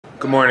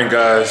Good morning,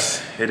 guys.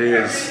 It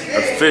is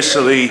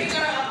officially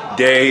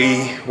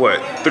day, what,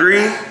 3?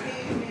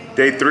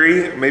 Day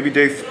 3, maybe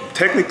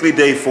technically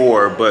day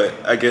 4, but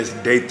I guess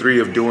day 3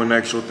 of doing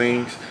actual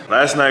things.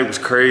 Last night was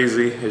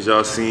crazy, as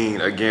y'all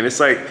seen. Again, it's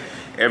like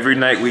every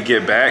night we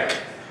get back,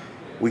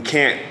 we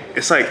can't,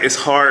 it's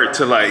hard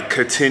to like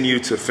continue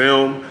to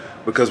film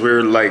because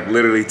we're like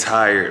literally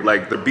tired.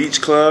 Like the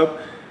beach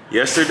club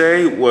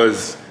yesterday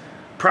was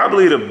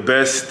probably the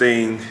best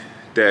thing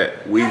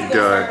that we've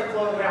done.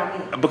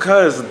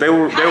 Because they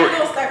were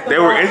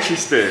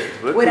interested.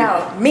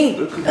 Without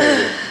me.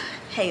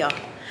 Hey y'all.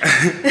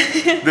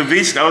 The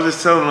beach, I was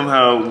just telling them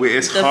how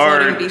it's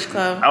hard. The beach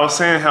club. I was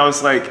saying how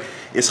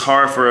it's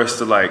hard for us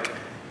to like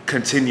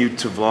continue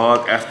to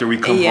vlog after we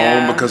come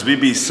home because we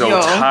be so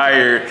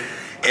tired.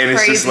 And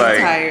it's just like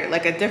tired,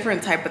 like a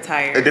different type of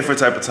tired. A different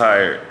type of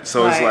tired.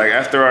 So it's like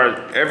after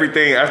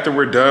after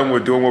we're done, we're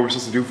doing what we're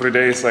supposed to do for the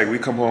day. It's like we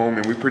come home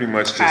and we pretty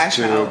much just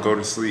chill, go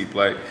to sleep.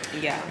 Like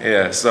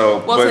yeah.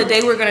 So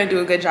today we're gonna do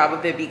a good job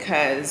of it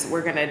because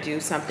we're gonna do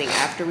something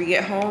after we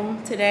get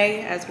home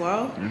today as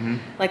well.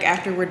 Like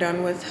after we're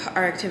done with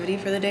our activity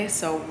for the day.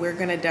 So we're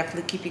gonna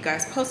definitely keep you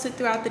guys posted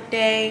throughout the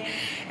day.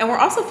 And we're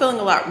also feeling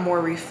a lot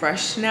more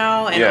refreshed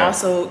now and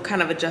also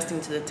kind of adjusting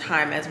to the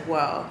time as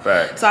well.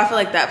 Fact. So I feel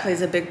like that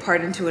plays a big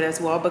part into it as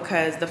well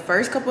because the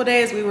first couple of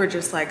days we were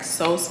just like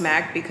so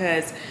smacked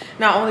because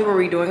not only were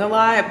we doing a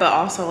lot but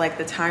also like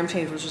the time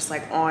change was just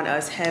like on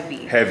us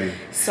heavy.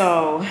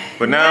 So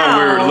but now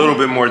we're a little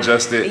bit more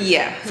adjusted.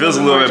 Feels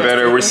a little bit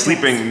better. We're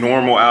sleeping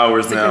normal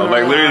hours now.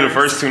 Like literally the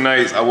first 2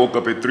 nights I woke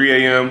up at 3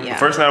 a.m. The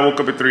first night I woke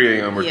up at 3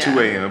 a.m. or 2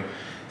 a.m.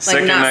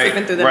 Second night,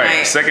 sleeping through the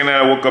night. Second night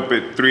I woke up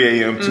at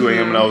 3 a.m., 2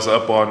 a.m. and I was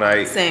up all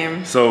night.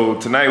 Same. So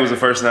tonight was the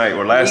first night,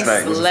 or last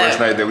night was the first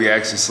night that we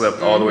actually slept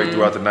all the way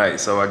throughout the night.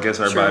 So I guess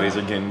our bodies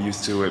are getting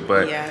used to it.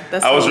 But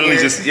I was really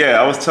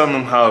I was telling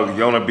them how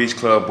Yona Beach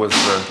Club was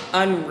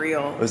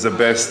unreal. Was the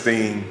best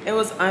thing. It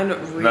was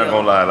unreal. Not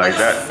gonna lie, like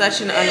that.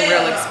 Such an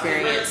unreal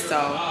experience. So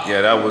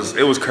yeah, it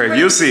was crazy.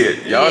 You'll see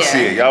it. Y'all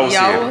see it. Y'all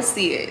will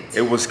see it.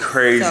 It was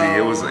crazy. So,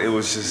 it was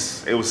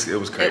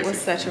crazy. It was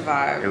such a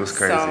vibe. It was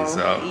crazy.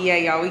 So yeah,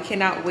 y'all, we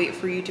cannot wait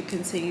for you to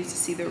continue to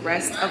see the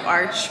rest of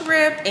our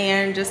trip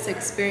and just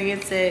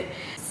experience it.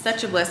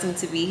 Such a blessing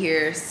to be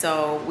here.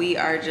 So we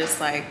are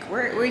just like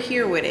we're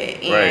here with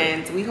it,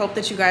 and we hope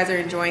that you guys are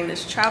enjoying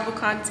this travel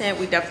content.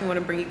 We definitely want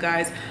to bring you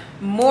guys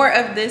more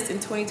of this in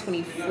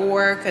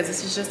 2024 because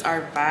this is just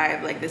our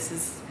vibe. Like this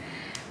is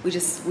we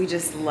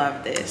just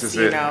love this,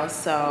 you know.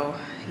 So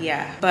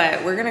yeah,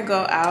 but we're gonna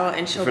go out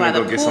and chill by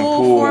the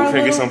pool. We're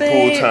gonna get some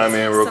pool time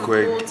in real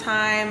quick. Pool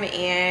time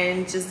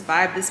and just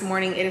vibe this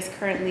morning. It is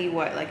currently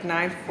what, like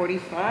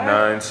 9:45?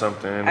 9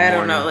 something. I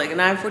don't know, like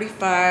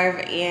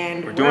 9:45,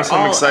 and we're doing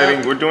some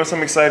exciting. We're doing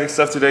some exciting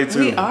stuff today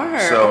too. We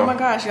are. So, oh my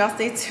gosh, y'all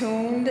stay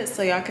tuned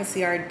so y'all can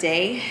see our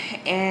day,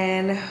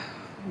 and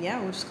yeah,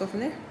 we'll just go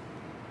from there.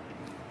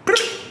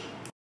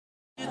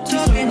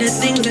 Talking the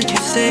things that you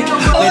say,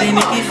 but they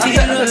make me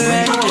feel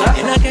alright.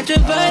 And I catch a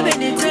vibe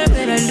anytime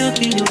that I look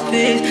in your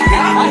face.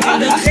 And you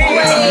look so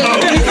right.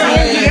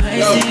 I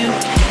see you.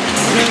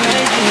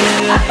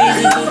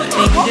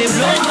 They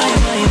blow my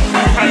mind.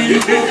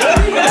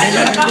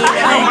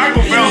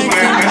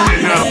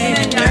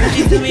 And I go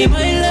she tell me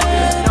my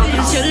love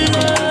is your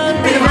love.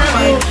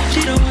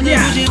 She don't want to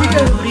she want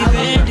to be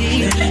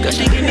ready. Cause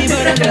she give me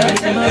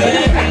butterflies in my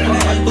baby.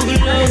 Who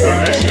knows?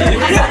 She tell me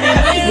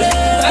my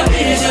love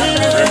is your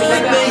love,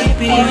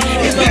 baby.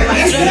 It's my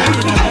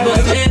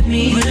love, save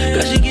me.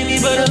 Cause she give me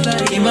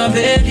butterflies in my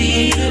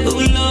baby.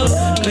 Who knows?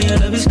 Girl, your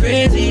love is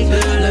crazy.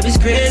 Girl, your love is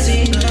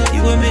crazy.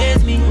 You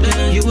amaze me.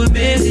 You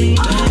amaze me.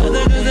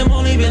 Other girls them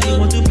only really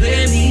want to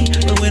play me.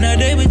 But when I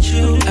day with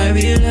you, I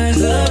realize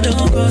love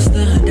don't cost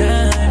a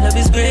dime. Love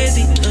is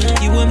crazy.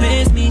 You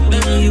amaze me.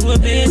 You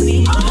amaze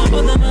me.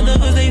 All the other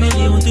girls they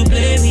really want to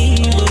play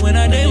me. But when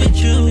I day with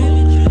you,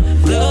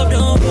 love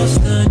don't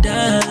cost a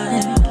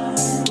dime.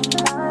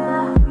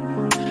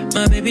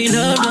 My baby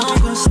love don't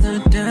cost a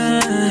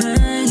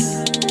dime.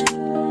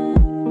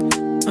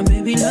 My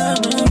baby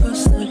love don't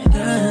cost a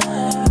dime.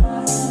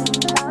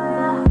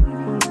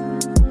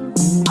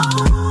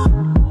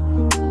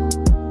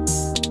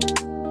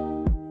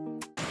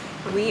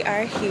 We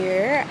are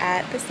here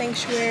at the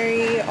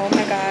sanctuary. Oh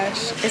my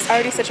gosh, it's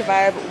already such a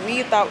vibe.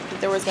 We thought that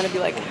there was gonna be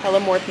like hella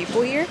more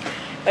people here,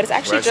 but it's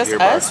actually just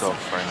us.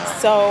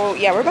 So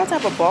yeah, we're about to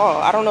have a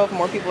ball. I don't know if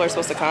more people are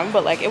supposed to come,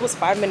 but like it was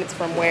 5 minutes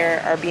from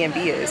where our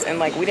B&B is, and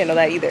like we didn't know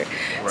that either.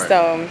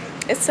 So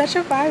it's such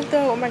a vibe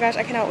though. Oh my gosh,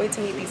 I cannot wait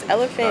to meet these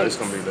elephants.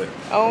 It's gonna be lit.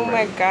 Oh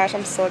my gosh,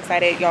 I'm so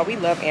excited. Y'all, we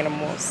love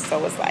animals,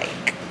 so it's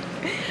like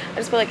I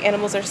just feel like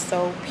animals are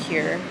so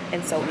pure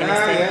and so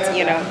innocent,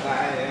 you know.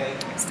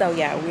 So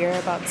yeah, we're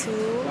about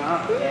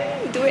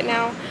to do it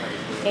now,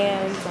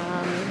 and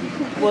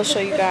we'll show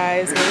you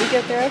guys when we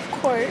get there, of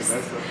course.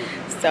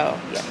 So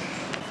yeah.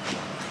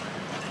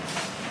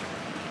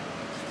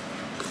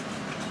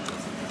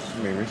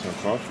 Made me some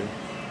coffee.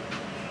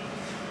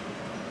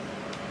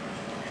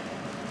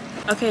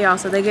 Okay, y'all,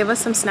 so they gave us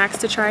some snacks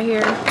to try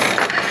here.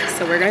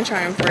 So we're gonna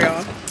try them for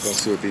y'all.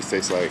 Let's see what these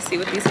taste like. See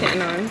what these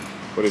hitting on.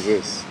 What is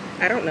this?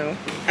 I don't know.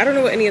 I don't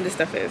know what any of this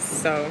stuff is.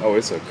 So. Oh,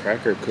 it's a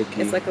cracker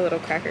cookie. It's like a little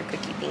cracker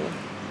cookie thing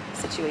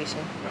situation.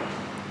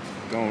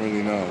 Don't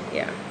really know.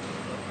 Yeah.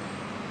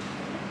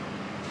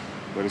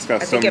 But it's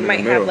got I something think it might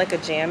in the middle. have like a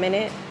jam in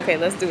it. Okay,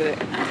 let's do it.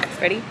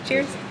 Ready?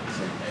 Cheers.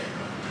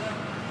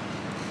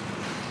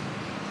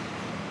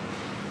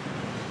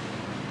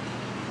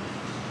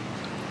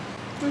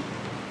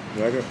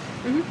 You like it?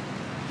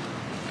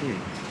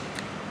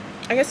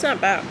 I guess it's not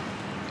bad.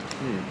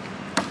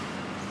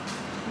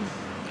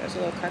 There's a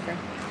little cracker.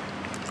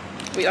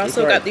 We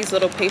also got these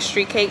little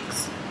pastry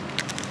cakes.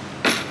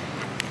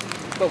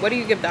 But what do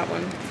you give that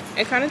one?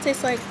 It kind of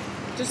tastes like,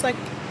 just like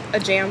a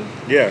jam.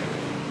 Yeah.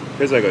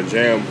 It's like a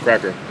jam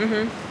cracker.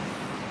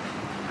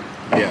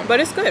 Yeah.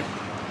 But it's good.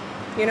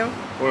 You know?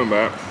 What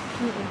about?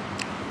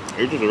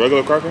 Is it just a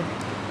regular cracker?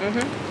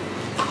 Okay.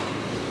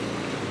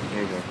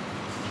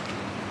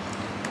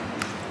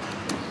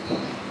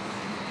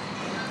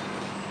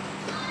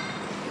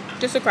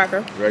 Just a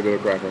cracker. Regular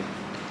cracker.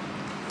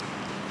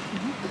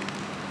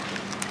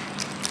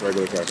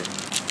 Regular cracker.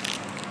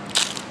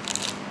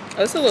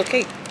 Oh, it's a little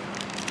cake.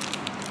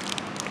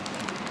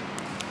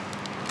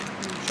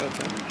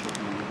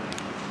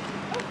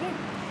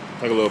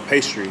 Like a little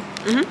pastry. Take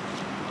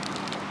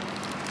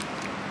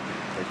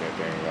that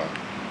thing out.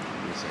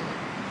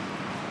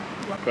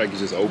 I feel like you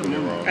just opened it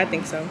wrong. I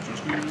think so.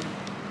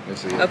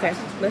 Let's see. Okay,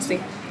 let's see.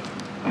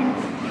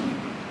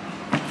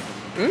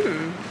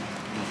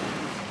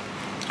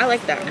 I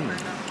like that.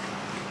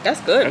 That's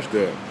good. That's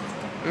good.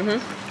 Hold on,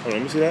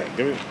 let me see that.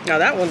 Give me. Now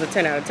that one's a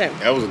 10 out of 10.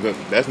 That was a good.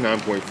 That's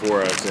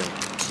 9.4 out of 10.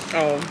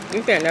 Oh,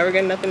 you can't never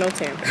get nothing on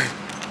 10.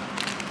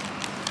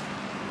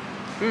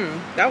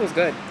 That was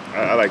good.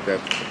 I like that.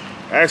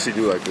 I actually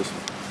do like this one.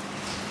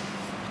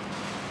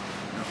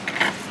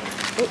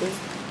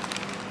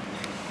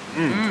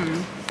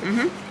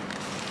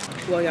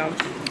 Well, y'all,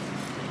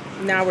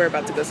 now we're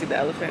about to go see the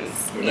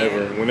elephants.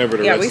 Whenever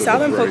the yeah, rest we of saw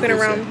the them parade poking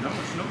gets around. in.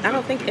 I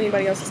don't think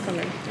anybody else is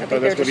coming. I think they're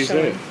that's what just he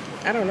showing. said.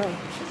 I don't know.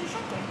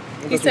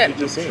 He said. You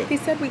just said. He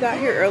said we got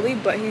here early,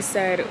 but he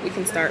said we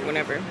can start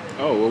whenever.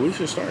 Oh well, we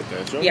should start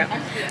that. Sure. Yeah,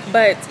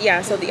 but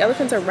yeah, so the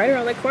elephants are right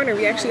around the corner.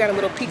 We actually got a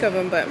little peek of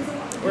them, but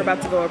we're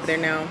about to go over there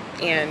now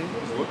and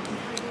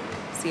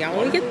see y'all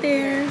when we get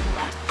there.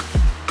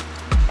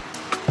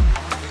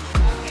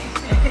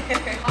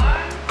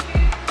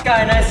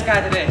 Sky, nice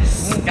sky today.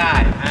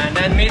 Sky. And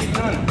then Miss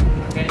Noon.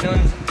 Okay, Noon.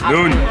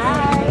 Noon.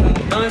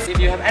 Noon, if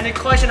you have any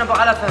question about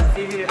elephants,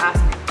 if you ask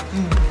me.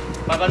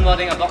 But one more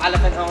thing about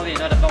elephant only,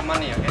 not about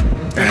money, okay?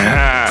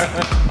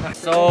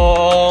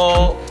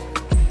 So,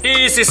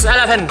 this is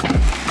elephant.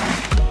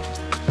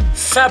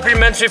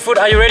 Supplementary food,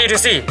 are you ready to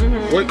see?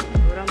 What?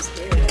 I'm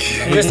scared.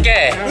 You're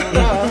scared?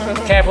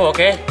 Careful,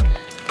 okay?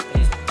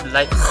 It's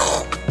like,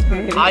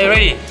 are you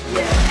ready?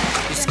 Yeah.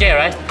 You scared,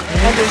 right?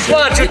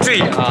 1, 2,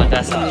 3. Oh,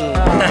 that's all.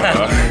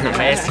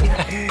 Amazing.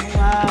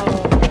 Wow.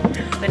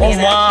 Oh,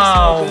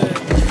 wow.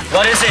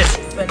 What is it?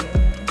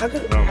 I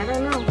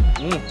don't know.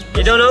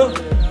 You don't know?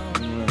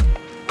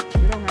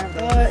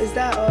 Is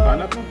that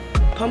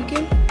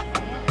pumpkin?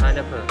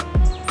 Pineapple.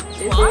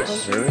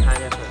 Really?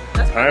 Pineapple.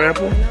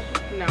 Pineapple?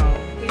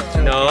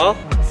 No.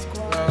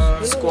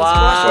 Squash.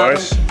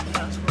 Squash?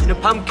 You know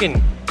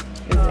pumpkin.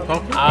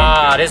 Pumpkin?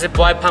 Ah, this is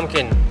boiled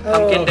pumpkin.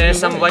 Pumpkin, there is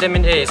some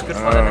vitamin A. It's good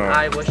for the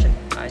eye vision.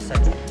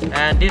 Eyesight.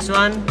 And this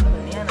one?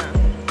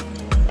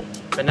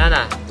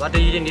 Banana. What do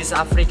you think? This is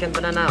African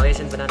banana or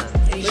Asian banana?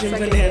 Asian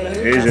banana.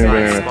 Asian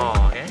banana.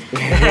 Small, okay?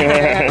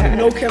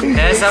 No chemical.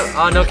 There's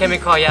no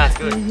chemical, yeah, it's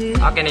good.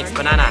 Organic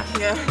banana.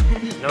 Yeah.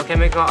 No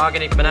chemical,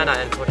 organic banana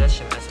and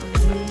potassium as well.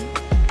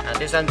 And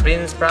this one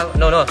beans brown.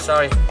 No,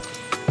 sorry.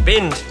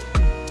 Bean.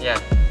 Yeah,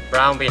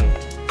 brown bean.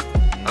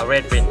 Or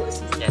red bean.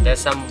 Yeah, there's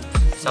some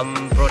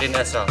protein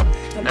as well.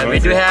 And we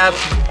do have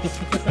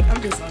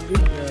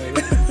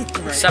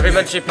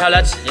supplementary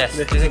pellets. Yes,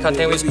 this is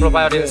contained with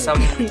probiotics,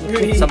 some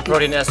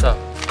protein as well.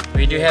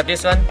 We do have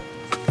this one.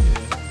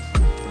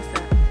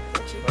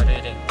 What do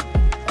you think?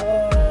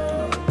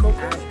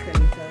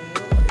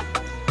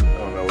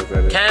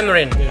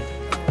 Tamarind.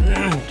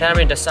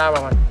 Tamarind, the sour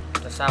one.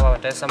 The sour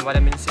one. There's some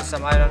vitamin C,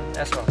 some iron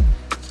as well.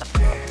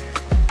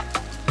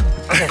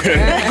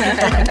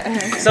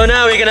 So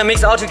now we're gonna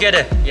mix all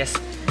together. Yes.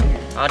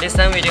 This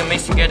time we do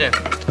mix together.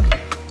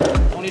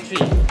 Only 3.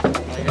 Second.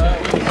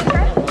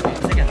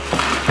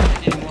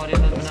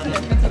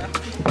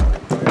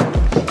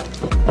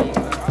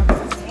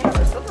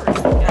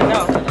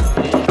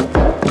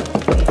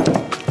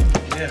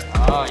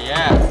 Oh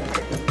yeah.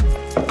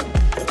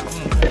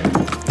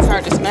 It's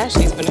hard to smash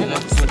these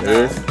bananas. It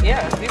is?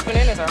 Yeah, these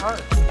bananas are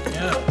hard.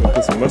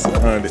 Put some muscle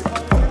behind it.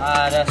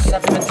 The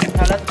supplementary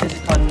pellet is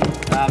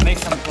make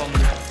some from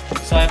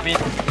soybean.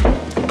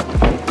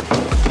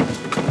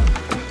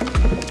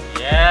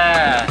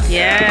 Yes.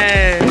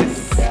 Yes.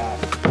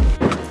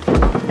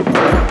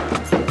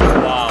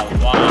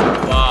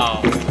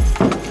 Wow.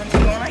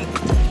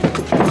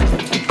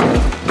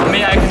 For me,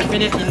 I can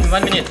finish in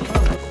 1 minute.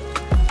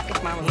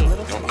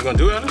 You gonna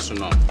do it, Alice, or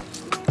no?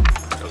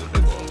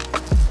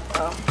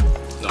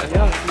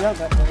 Yeah,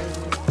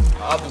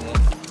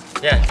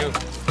 two.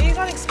 You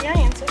got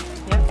experience.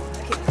 Yeah.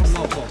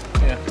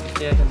 Yeah.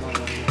 Yeah, the more.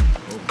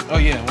 Oh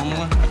yeah, one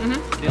more.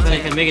 This one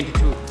you can make it into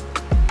two.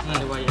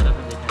 Otherwise, you have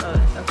to make it.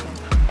 Okay.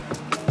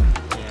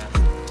 Yeah.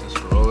 Just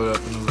roll it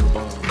up into the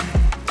ball.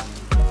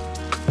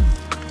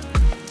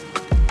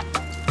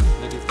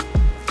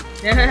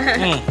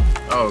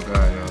 Oh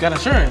god, no. Got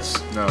insurance?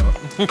 No.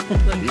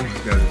 You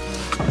got it.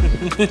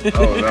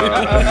 Oh no.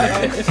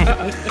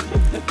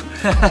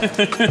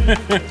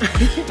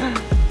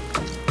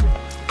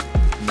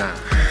 Nah.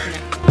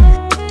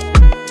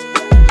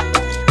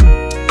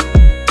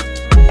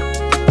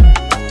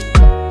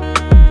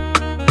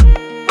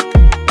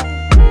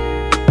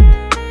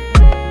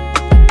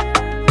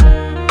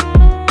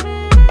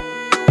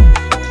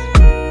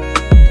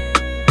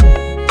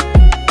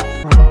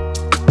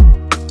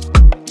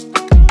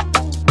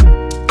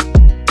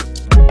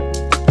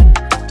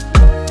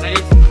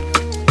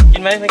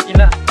 Mấy kín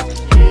ạ.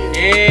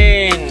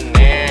 In.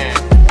 Yeah.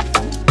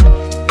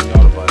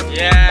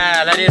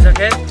 Yeah, that is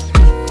okay.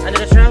 Under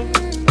the trunk.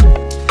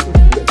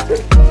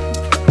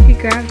 He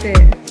grabbed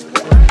it.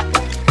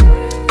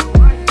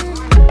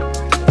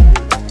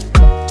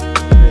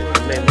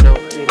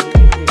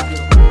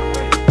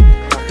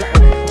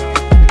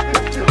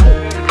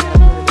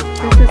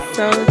 This is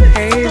so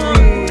crazy.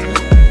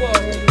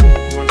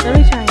 Let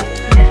me try it.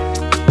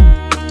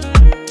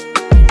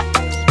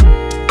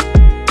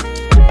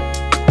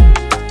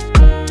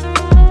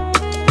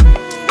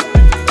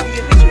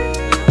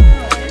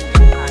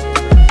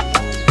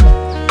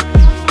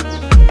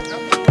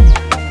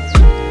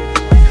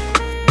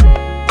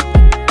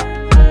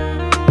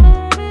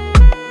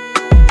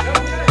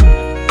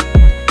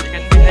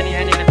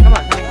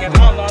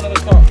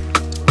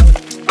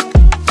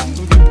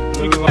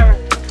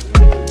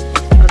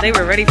 They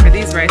were ready for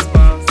these rice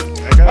balls.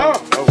 I got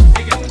it.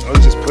 Oh,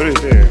 just put it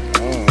there.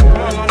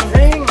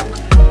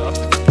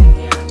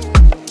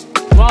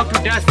 Walk to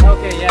dust.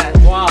 Okay, yeah.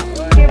 Walk.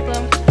 Give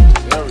them.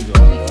 There we go.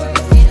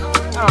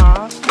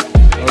 Aww.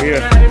 Oh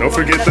yeah. Don't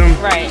forget them.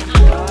 Right.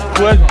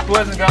 Who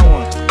hasn't got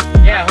one?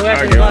 Yeah, who has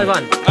I the got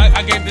one?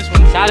 I gave this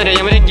one. ชาเดี๋ยว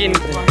ยังไม่ได้กิน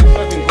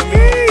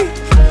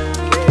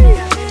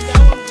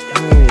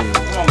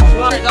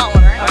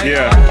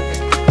Yeah.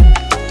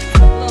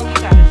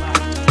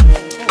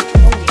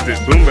 This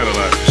boom better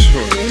last for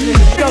sure.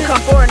 He's gonna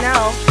come forward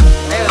now.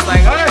 They was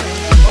like, hey.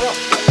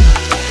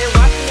 They're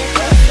watching their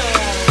custom.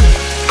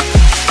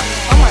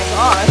 Oh my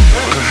gosh.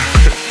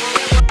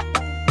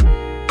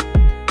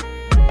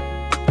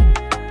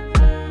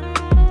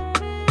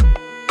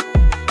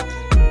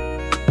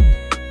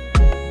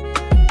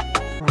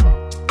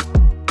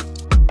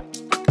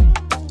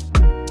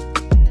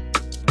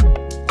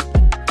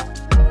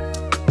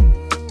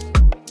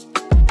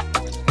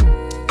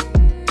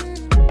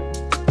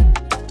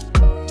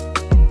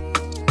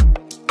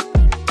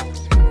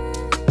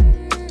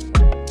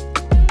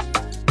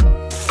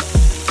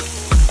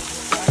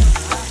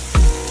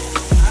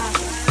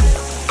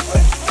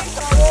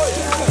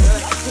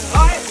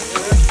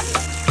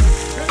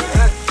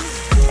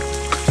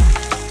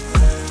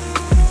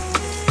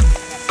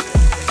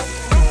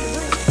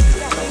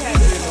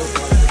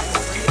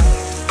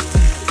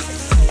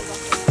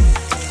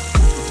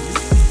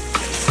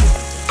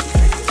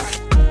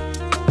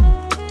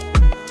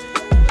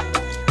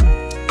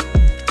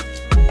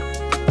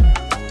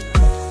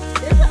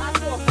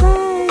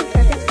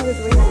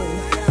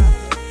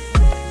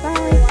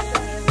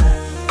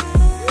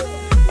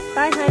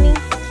 Bye, honey.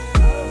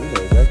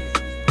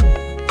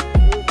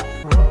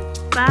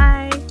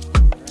 Bye.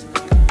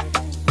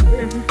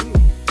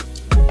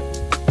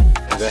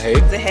 Is that hay?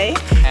 Is it hay?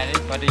 Harry,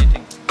 what do you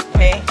think?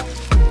 Hay.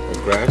 Or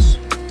grass?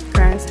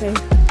 Grass hay.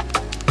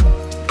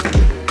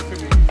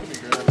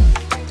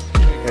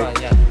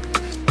 Yeah.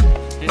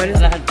 What This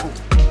is elephant poop.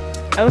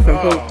 Elephant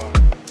poop.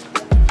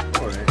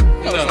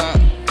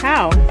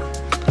 How?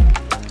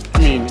 I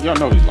mean, y'all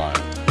know he's lying.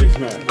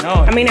 No.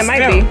 I mean, it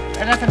might be.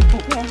 Elephant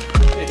poop.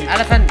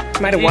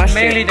 Elephant Might have eat washed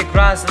mainly it. the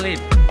grass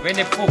leaf. When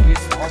they poop,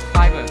 it's all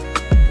fiber.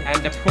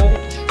 And the poop,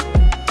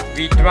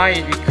 we dry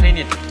it, we clean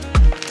it.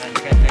 And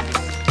you can make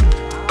this.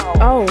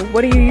 Oh,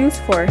 what do you use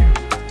for?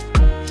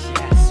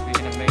 Yes, we're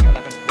gonna make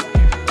elephant poop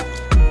here.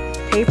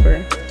 Paper.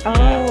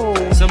 Oh.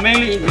 So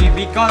mainly,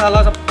 we got a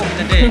lot of poop in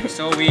the day.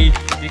 So we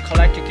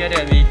collect together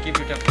and we give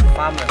to the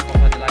farmer for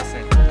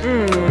fertilizer.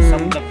 So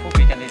some of the poop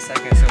we can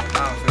recycle. So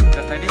now, so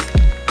just like this.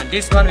 And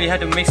this one we have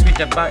to mix with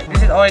the bark.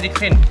 This is already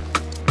clean.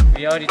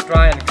 We already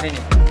dry and clean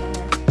it.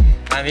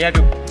 And we have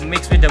to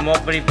mix with the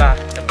mulberry bark,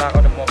 the bark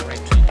of the mulberry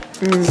tree.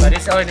 But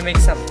this already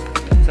mixed up.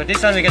 So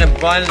this one we're gonna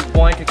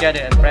boil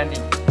together and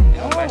branding.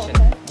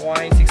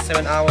 Boil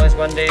 6-7 hours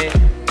one day,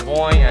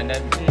 boil and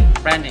then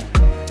branding.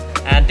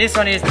 And this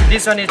one is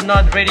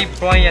not ready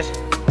boiled yet,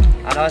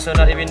 and also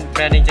not even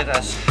branding, just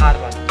a hard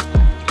one.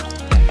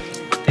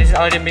 This is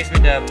already mixed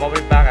with the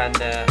mulberry bark and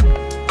the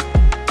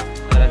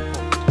lemon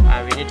poop.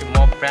 And we need to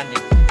more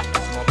branding.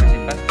 It's more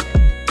basic, but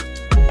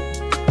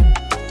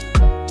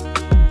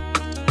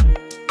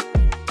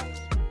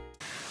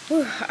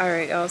Whew. All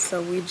right, y'all.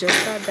 So we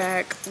just got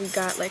back. We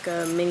got like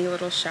a mini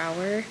little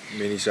shower.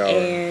 Mini shower.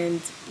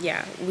 And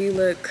yeah, we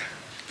look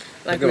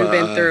like we've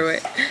been through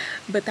it.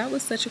 But that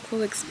was such a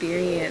cool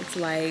experience.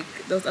 Like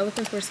those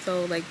elephants were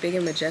so like big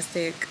and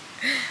majestic.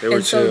 They were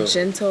and chill. So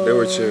gentle. They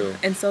were chill.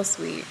 And so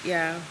sweet.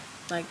 Yeah.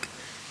 Like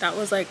that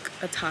was like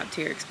a top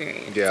tier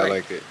experience. Yeah, like, I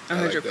liked it.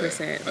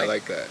 100%. I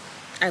like that.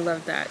 I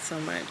love that so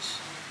much.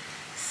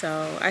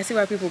 So I see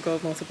why people go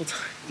multiple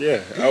times.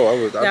 Yeah. Oh,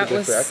 I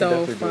can so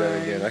definitely fun. do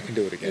that again. I can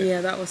do it again.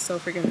 Yeah, that was so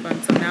freaking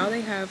fun. So now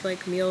they have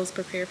like meals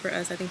prepared for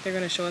us. I think they're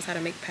gonna show us how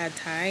to make pad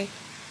thai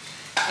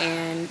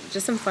and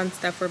just some fun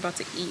stuff we're about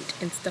to eat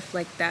and stuff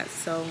like that.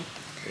 So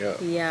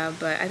yeah,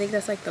 but I think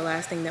that's like the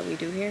last thing that we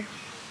do here.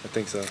 I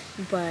think so.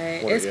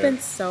 But it's been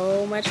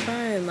so much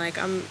fun. Like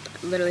I'm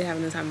literally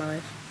having the time of my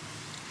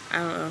life. I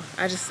don't know.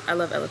 I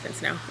love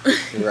elephants now.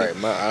 You're right.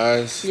 My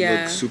eyes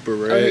look super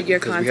red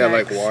because we had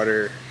like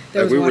water.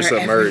 Like we were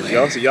submerged.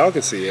 Y'all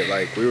could see it.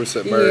 Like we were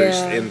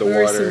submerged in the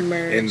water,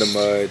 in the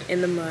mud.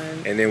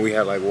 And then we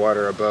had like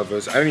water above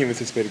us. I didn't even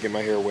anticipate to get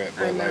my hair wet,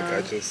 but like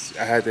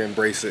I had to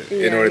embrace it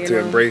in order to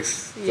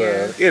embrace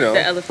the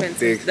the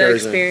elephants, the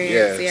excursion.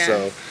 Experience. Yeah.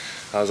 So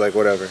I was like,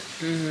 whatever.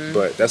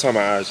 But that's why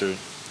my eyes are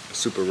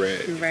super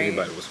red. If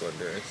anybody was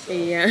wondering. So.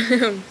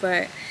 Yeah,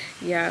 but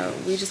yeah,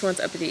 we just want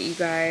to update you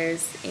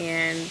guys,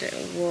 and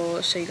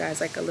we'll show you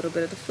guys like a little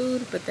bit of the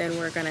food, but then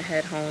we're gonna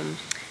head home.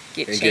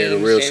 Get a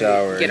real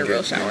shower. Yeah. So.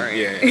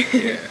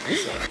 You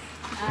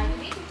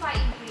need to find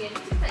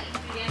ingredients. This is the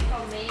ingredient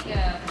for make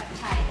pad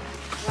thai,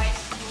 rice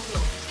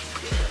noodle,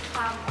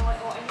 palm oil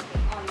or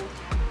anything on you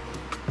have.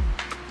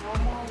 No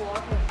more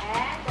water.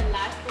 And the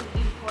last thing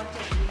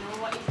important, you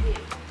know what is it?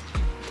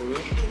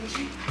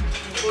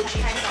 Pad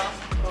thai sauce.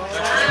 Oh,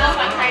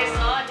 pad thai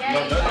sauce.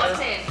 Yeah,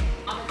 important.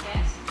 On the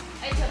gas.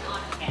 I turn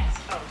on the gas.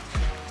 Oh.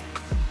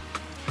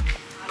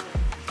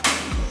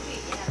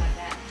 Yeah, like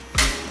that.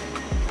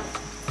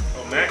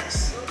 Max.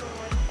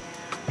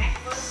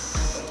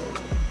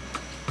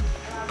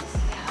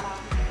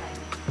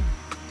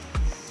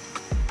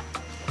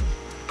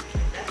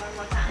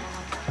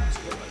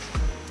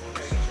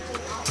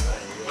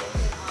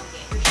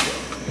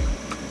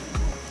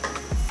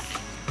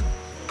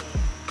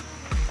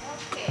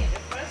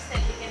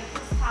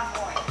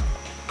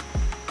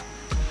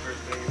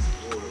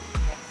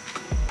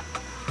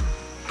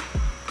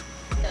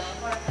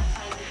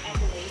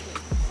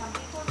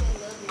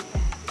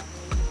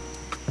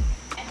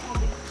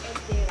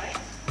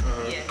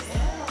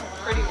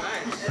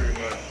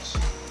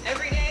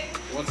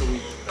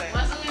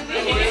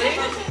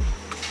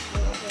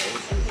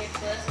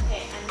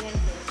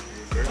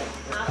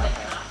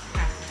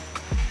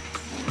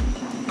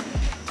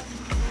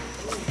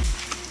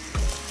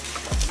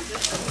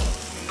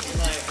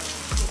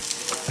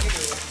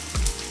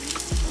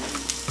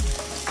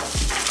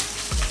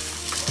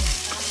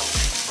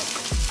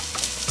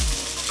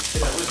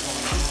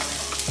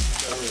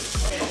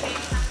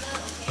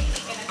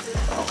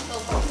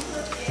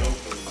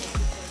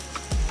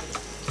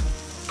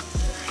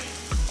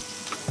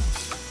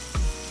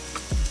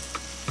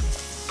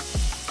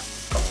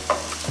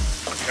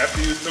 Have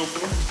to use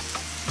tofu?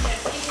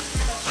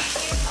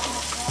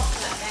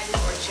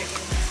 Or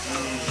chicken.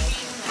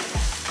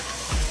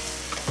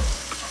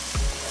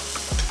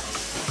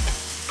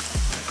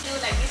 Do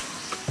like this.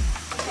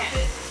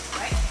 Okay.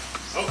 Right?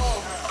 Oh.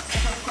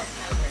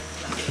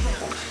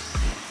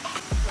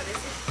 What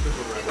is it?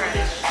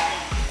 Radish.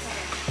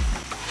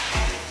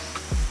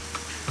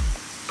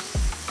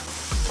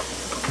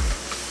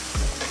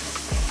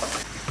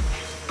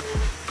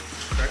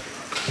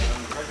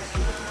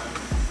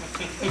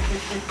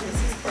 This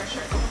is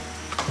pressure.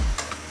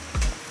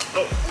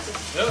 Oh.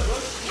 Yeah, look.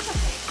 It's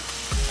okay.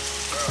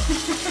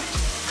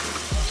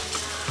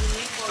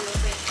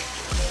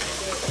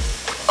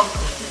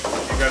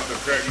 You got the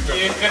crack. You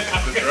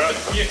got the drug.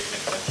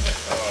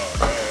 Oh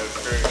man, that's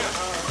crazy.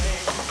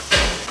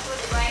 For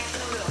the rice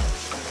noodle.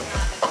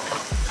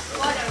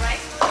 For the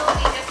rice noodle,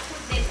 we just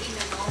put them in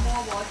the normal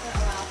water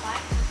around 5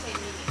 to 10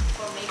 minutes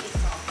for make it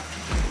soft.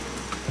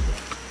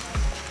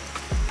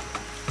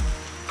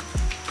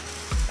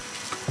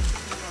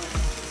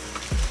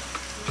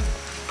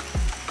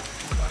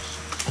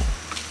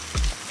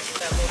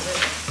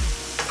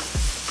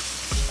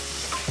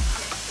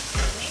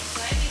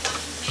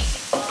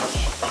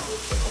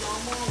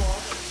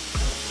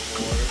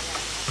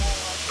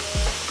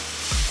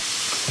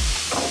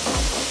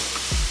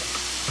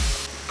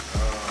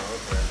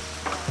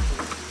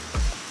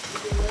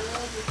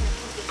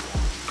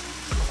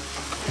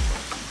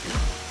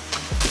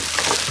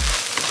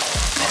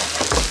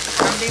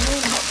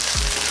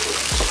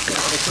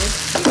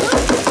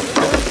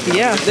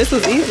 Yeah, this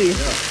was easy.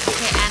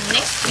 Okay, and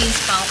next bean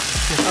sprout.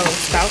 Oh,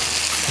 sprout.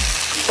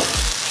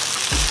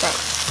 Sprout.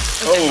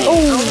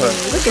 Oh,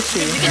 Look at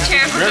you. Be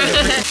careful.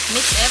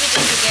 Mix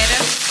everything together.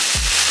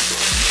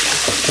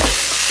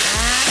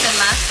 And the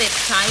last step,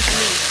 Thai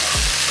leaf.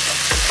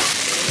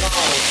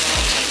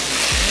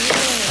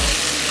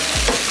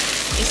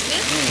 Is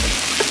good?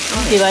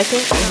 You like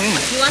it?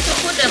 You want to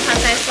put the pad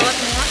thai sauce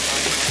more?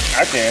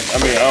 I can. I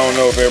mean, I don't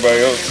know if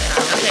everybody else.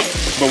 Okay.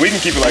 But we can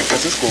keep it like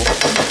this. It's cool.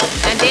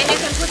 And then you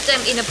can put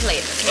them in a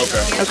plate.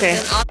 Okay. Okay.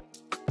 Then all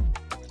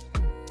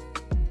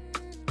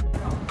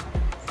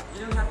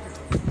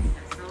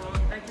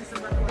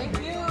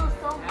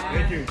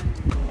Thank you.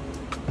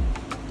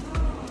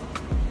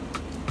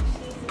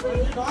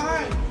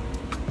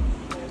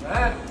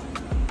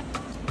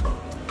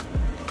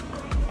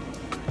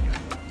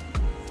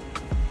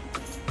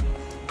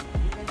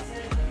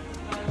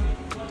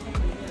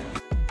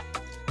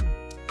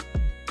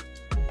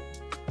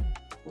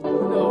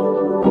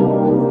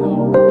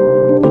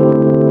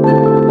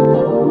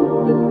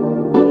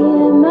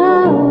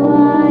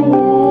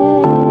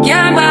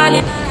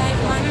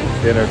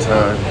 Dinner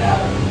time.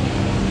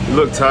 You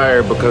look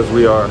tired because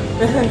we are.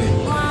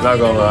 Not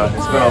gonna lie,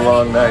 it's been a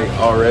long night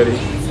already.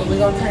 So we're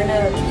gonna turn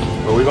up.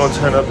 But we're gonna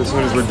turn up as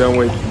soon as we're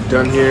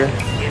done here.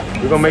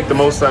 We're gonna make the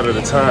most out of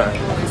the time.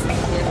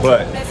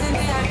 But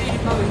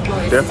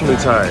definitely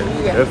tired.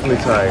 Definitely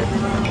tired.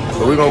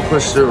 But we're gonna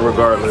push through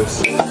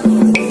regardless.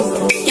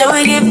 Yeah,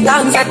 we give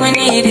thanks like we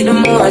need it the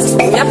most.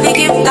 We have to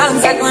give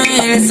thanks like we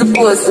really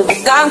supposed to be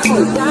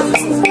thankful.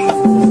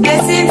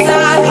 Blessings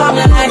all from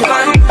the life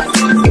man.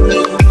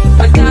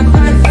 But thank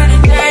God for the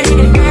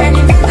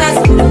journey that's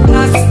to the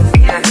plus.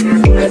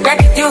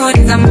 Gratitude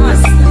is a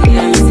must.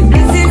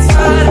 Blessings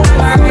all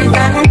from our right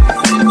hand.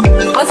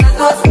 Also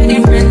those for the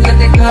friends that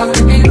they love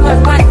to be Lord.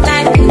 One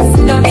time,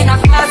 sit down in a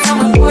class and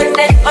we put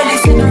that only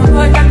see the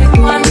road and we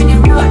go on with the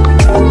road.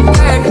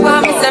 Heard for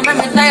me, say me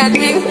tired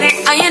thing.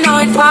 And you know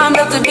it's warmed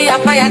up to be a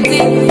fire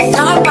thing.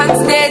 Now up on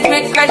stage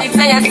with credits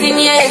and you sing,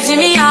 yeah.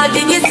 Jimmy, I'll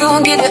dig you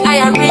soon, get the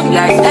iron ring.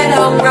 Like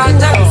hello,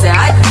 brother. Say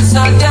I just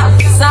shut you.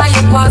 Saw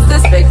you post a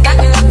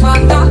spectacular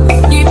photo.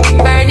 Keep it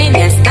burning,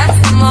 yes, that's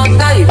the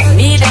motto. If you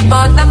need a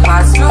butter,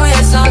 pass through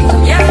your son.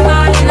 You're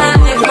falling on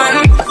the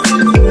man.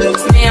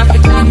 Me up to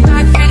thank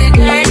God for the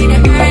journey, the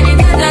burning,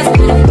 that's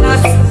to the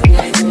plus.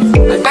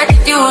 But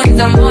gratitude is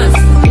a must.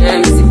 Yeah,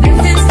 me see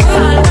blessings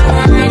fall on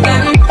my right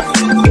hand.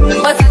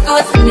 But I go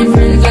to the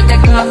friends with the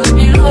club to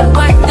be low.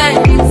 One time,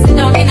 sit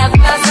down in a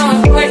class and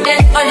we pour that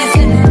only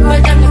see the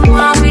road and we go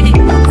on with it,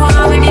 go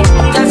on with it.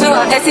 That's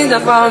what blessings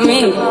upon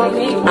me.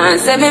 And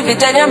say me fi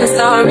tell you my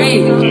story.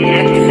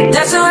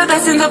 That's what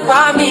blessings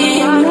upon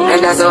me.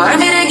 And that's why I'm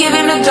gonna give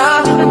him the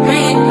job to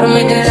breathe. From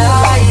me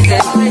delight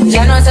it.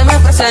 You know some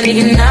of us are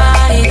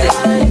ignite it.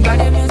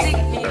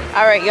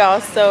 All right, y'all.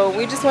 So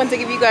we just wanted to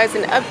give you guys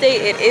an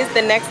update. It is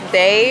the next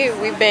day.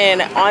 We've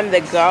been on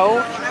the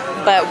go.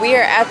 But we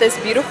are at this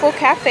beautiful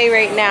cafe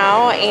right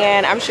now,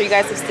 and I'm sure you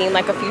guys have seen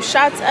like a few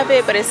shots of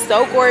it, but it's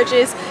so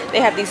gorgeous. They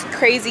have these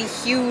crazy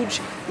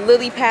huge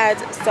lily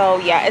pads. So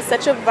yeah, it's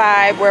such a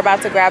vibe. We're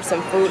about to grab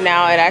some food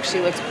now. It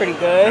actually looks pretty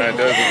good. Yeah, it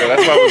does look good.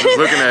 That's why I was just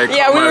looking at it.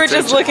 Yeah, we were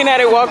just looking at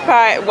it walk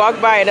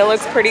by, and it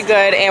looks pretty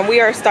good. And we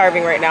are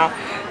starving right now.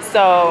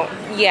 So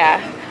yeah,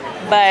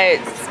 but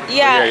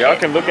yeah. Yeah, y'all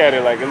can look at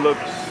it like it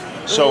looks.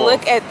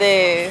 Look at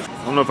this.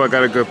 I don't know if I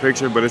got a good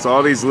picture, but it's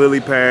all these lily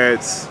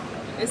pads.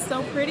 It's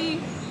so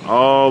pretty.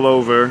 All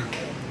over.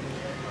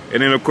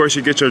 And then of course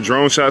you get your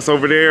drone shots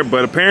over there,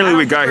 but apparently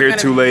we got here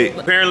too late.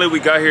 Apparently we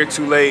got here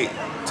too late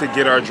to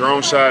get our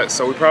drone shot,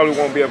 so we probably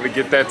won't be able to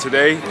get that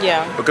today.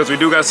 Yeah. Because we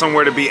do got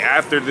somewhere to be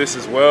after this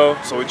as well,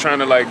 so we're trying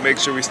to like make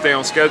sure we stay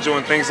on schedule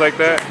and things like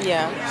that.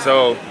 Yeah.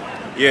 So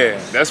yeah,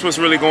 that's what's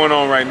really going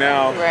on right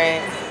now.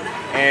 Right.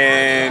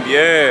 And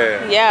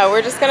yeah. Yeah,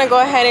 we're just gonna go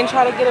ahead and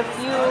try to get a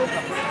few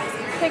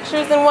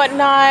pictures and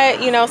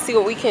whatnot, you know, see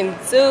what we can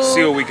do.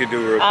 See what we can do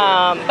real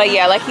quick. But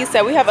yeah, like he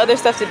said, we have other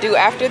stuff to do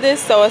after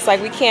this, so it's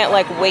like we can't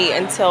like wait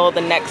until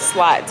the next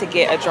slot to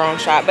get a drone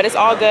shot. But it's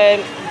all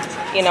good.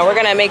 You know, we're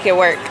gonna make it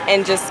work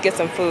and just get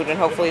some food, and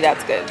hopefully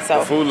that's good. So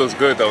the food looks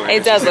good though.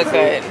 It does look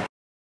good.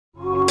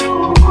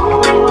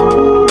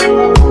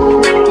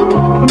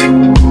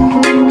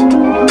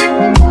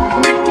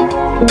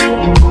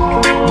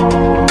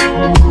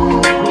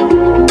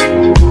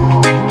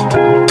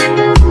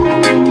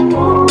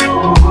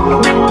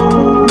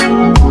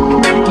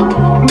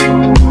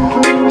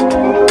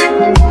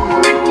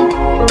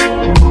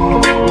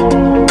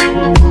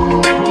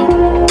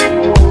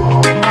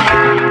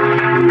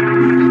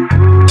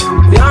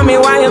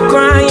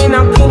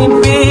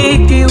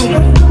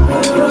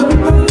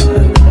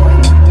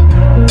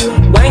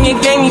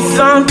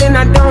 Something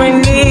I don't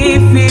really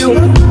feel,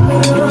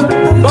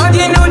 but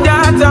you know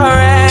that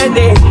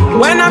already.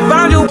 When I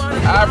found you,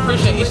 I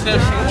appreciate each and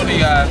every single one of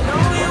you guys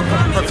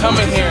for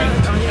coming here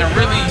and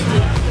really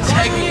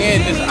taking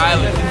in this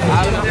island. This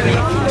island is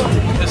beautiful.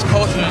 This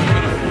culture is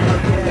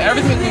beautiful.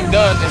 Everything we've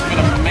done has been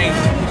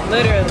amazing.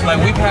 Literally. Like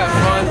we've had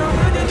fun,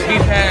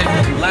 we've had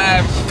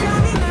laughs,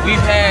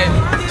 we've had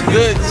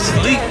good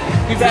sleep,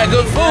 we've had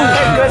good food.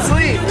 good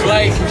sleep.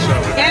 Like,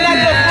 And that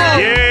good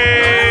food.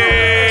 Yeah.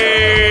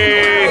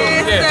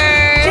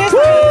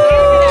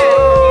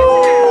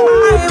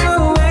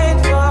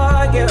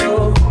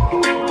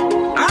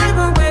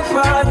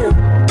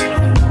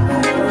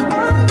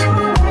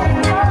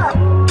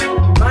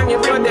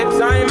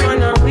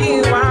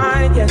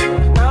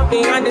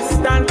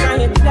 Understand,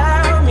 can you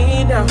tell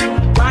me now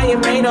why you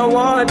made a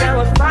war?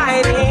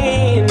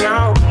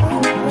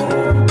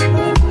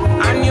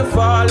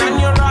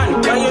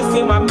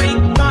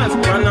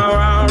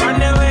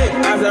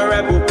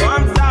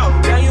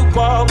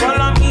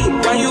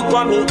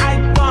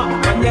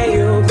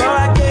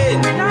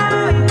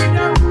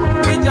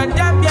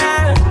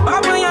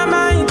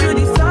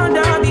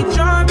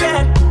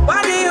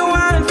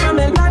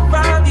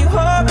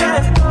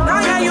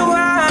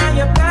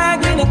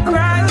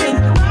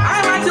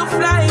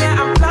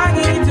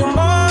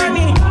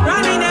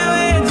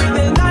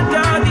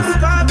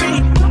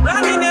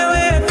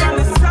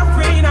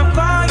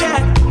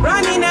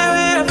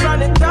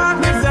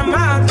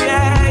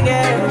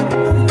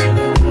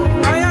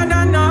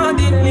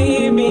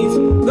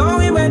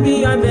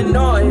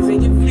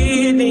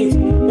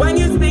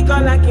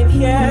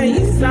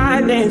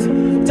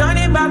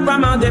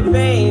 all the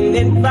pain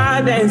and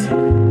violence.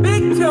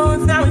 Big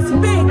tunes, now it's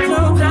big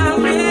tunes,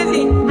 I'm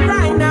really